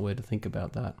excellent way to think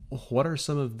about that. What are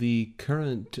some of the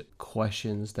current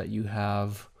questions that you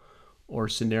have or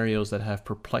scenarios that have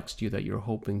perplexed you that you're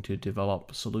hoping to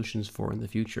develop solutions for in the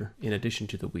future, in addition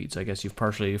to the weeds? I guess you've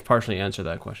partially answered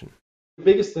that question. The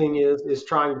biggest thing is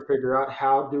trying to figure out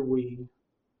how do we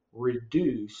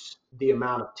reduce the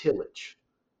amount of tillage,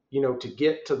 to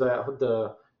get to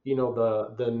the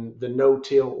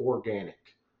no-till organic,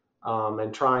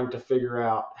 and trying to figure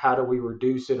out how do we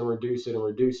reduce it and reduce it and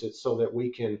reduce it so that we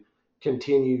can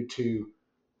continue to,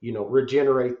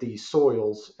 regenerate these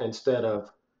soils, instead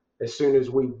of as soon as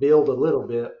we build a little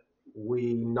bit,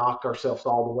 we knock ourselves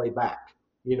all the way back.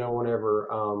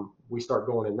 Whenever we start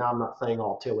going in. Now, I'm not saying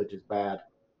all tillage is bad,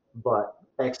 but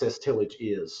excess tillage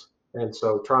is. And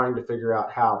so trying to figure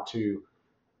out how to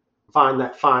find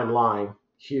that fine line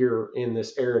here in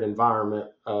this arid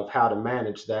environment of how to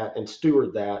manage that and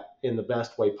steward that in the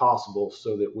best way possible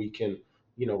so that we can,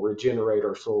 regenerate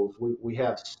our soils. We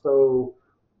have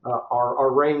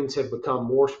our rains have become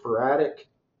more sporadic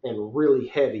and really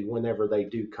heavy whenever they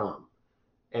do come.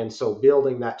 And so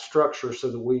building that structure so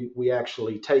that we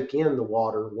actually take in the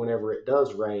water whenever it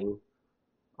does rain,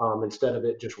 instead of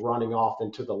it just running off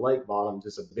into the lake bottoms,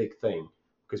 is a big thing,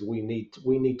 because we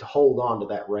need to hold on to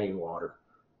that rainwater.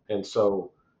 And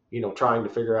so, trying to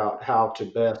figure out how to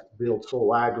best build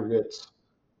soil aggregates,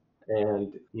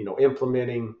 and,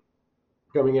 implementing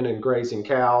coming in and grazing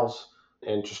cows,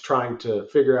 and just trying to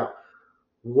figure out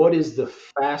what is the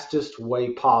fastest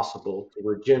way possible to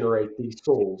regenerate these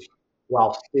soils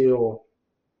while still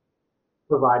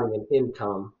providing an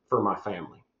income for my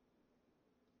family?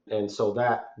 And so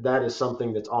that is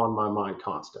something that's on my mind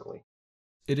constantly.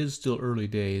 It is still early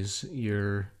days.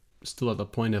 You're still at the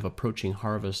point of approaching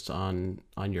harvest on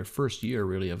your first year,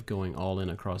 really, of going all in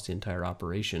across the entire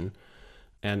operation.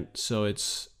 And so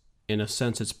it's, in a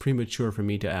sense, it's premature for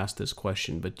me to ask this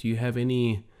question, but do you have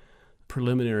any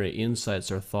preliminary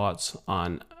insights or thoughts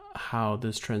on how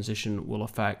this transition will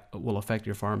affect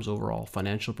your farm's overall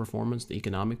financial performance, the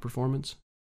economic performance?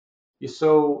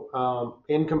 So,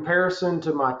 in comparison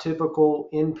to my typical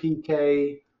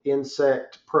NPK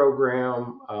insect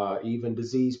program, even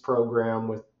disease program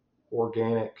with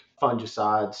organic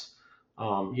fungicides,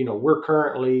 we're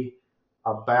currently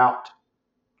about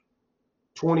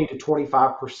 20 to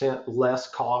 25% less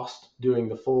cost doing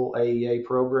the full AEA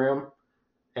program,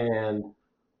 and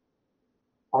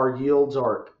our yields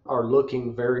are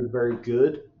looking very, very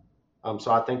good.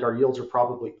 So I think our yields are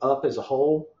probably up as a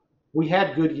whole. We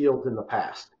had good yields in the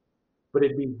past, but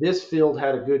it'd be this field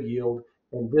had a good yield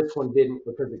and this one didn't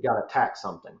because it got attacked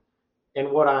something. And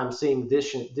what I'm seeing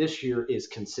this year is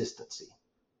consistency,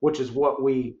 which is what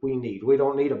we need. We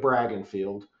don't need a bragging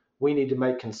field. We need to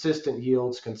make consistent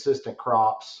yields, consistent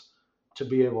crops to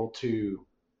be able to,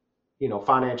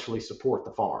 financially support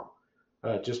the farm.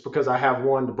 Just because I have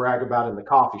one to brag about in the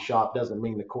coffee shop doesn't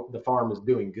mean the farm is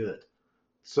doing good.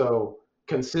 So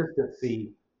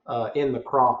consistency in the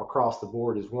crop across the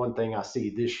board is one thing I see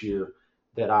this year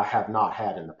that I have not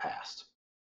had in the past.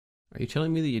 Are you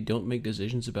telling me that you don't make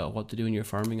decisions about what to do in your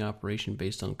farming operation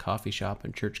based on coffee shop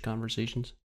and church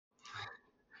conversations?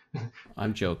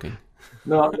 I'm joking.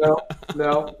 No, no,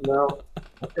 no, no.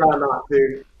 I try not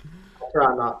to. I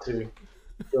try not to.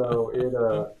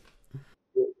 So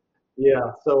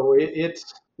yeah. So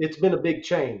it's been a big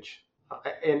change.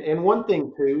 And one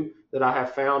thing too that I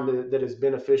have found that is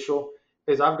beneficial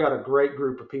is I've got a great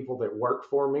group of people that work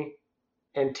for me,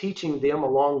 and teaching them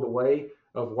along the way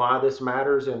of why this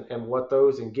matters and what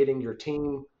those, and getting your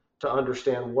team to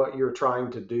understand what you're trying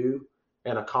to do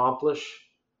and accomplish.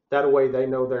 That way they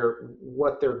know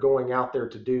what they're going out there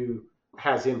to do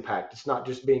has impact. It's not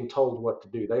just being told what to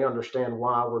do. They understand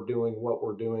why we're doing what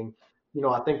we're doing.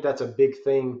 I think that's a big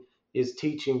thing, is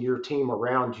teaching your team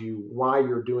around you why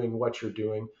you're doing what you're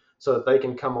doing so that they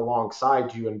can come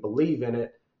alongside you and believe in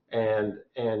it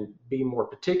and be more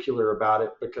particular about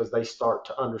it because they start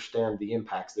to understand the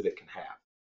impacts that it can have.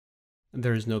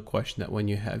 There is no question that when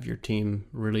you have your team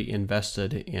really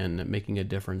invested in making a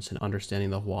difference and understanding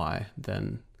the why,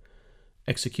 then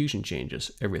execution changes,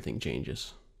 everything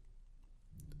changes,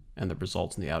 and the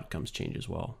results and the outcomes change as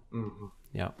well. Mm-hmm.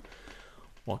 Yeah.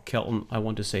 Well, Kelton, I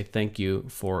want to say thank you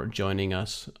for joining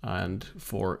us and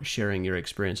for sharing your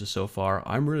experiences so far.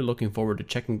 I'm really looking forward to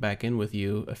checking back in with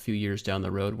you a few years down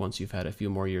the road once you've had a few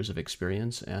more years of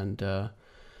experience, and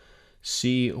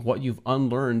see what you've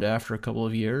unlearned after a couple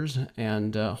of years,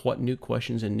 and what new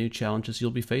questions and new challenges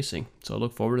you'll be facing. So I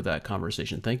look forward to that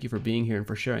conversation. Thank you for being here and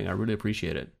for sharing. I really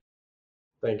appreciate it.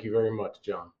 Thank you very much,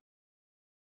 John.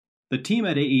 The team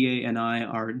at AEA and I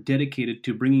are dedicated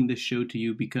to bringing this show to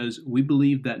you because we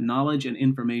believe that knowledge and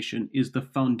information is the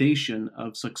foundation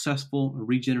of successful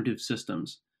regenerative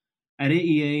systems. At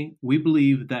AEA, we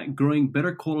believe that growing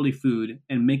better quality food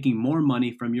and making more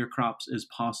money from your crops is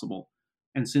possible.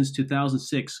 And since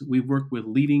 2006, we've worked with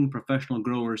leading professional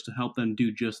growers to help them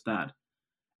do just that.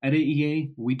 At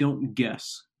AEA, we don't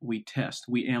guess, we test,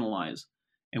 we analyze,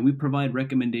 and we provide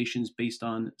recommendations based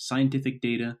on scientific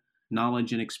data,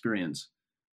 knowledge, and experience.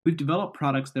 We've developed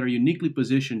products that are uniquely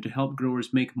positioned to help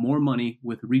growers make more money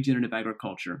with regenerative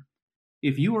agriculture.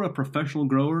 If you are a professional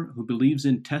grower who believes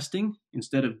in testing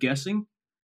instead of guessing,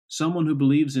 someone who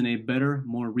believes in a better,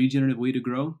 more regenerative way to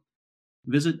grow,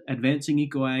 visit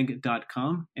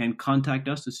advancingecoag.com and contact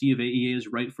us to see if AEA is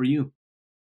right for you.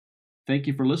 Thank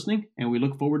you for listening, and we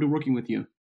look forward to working with you.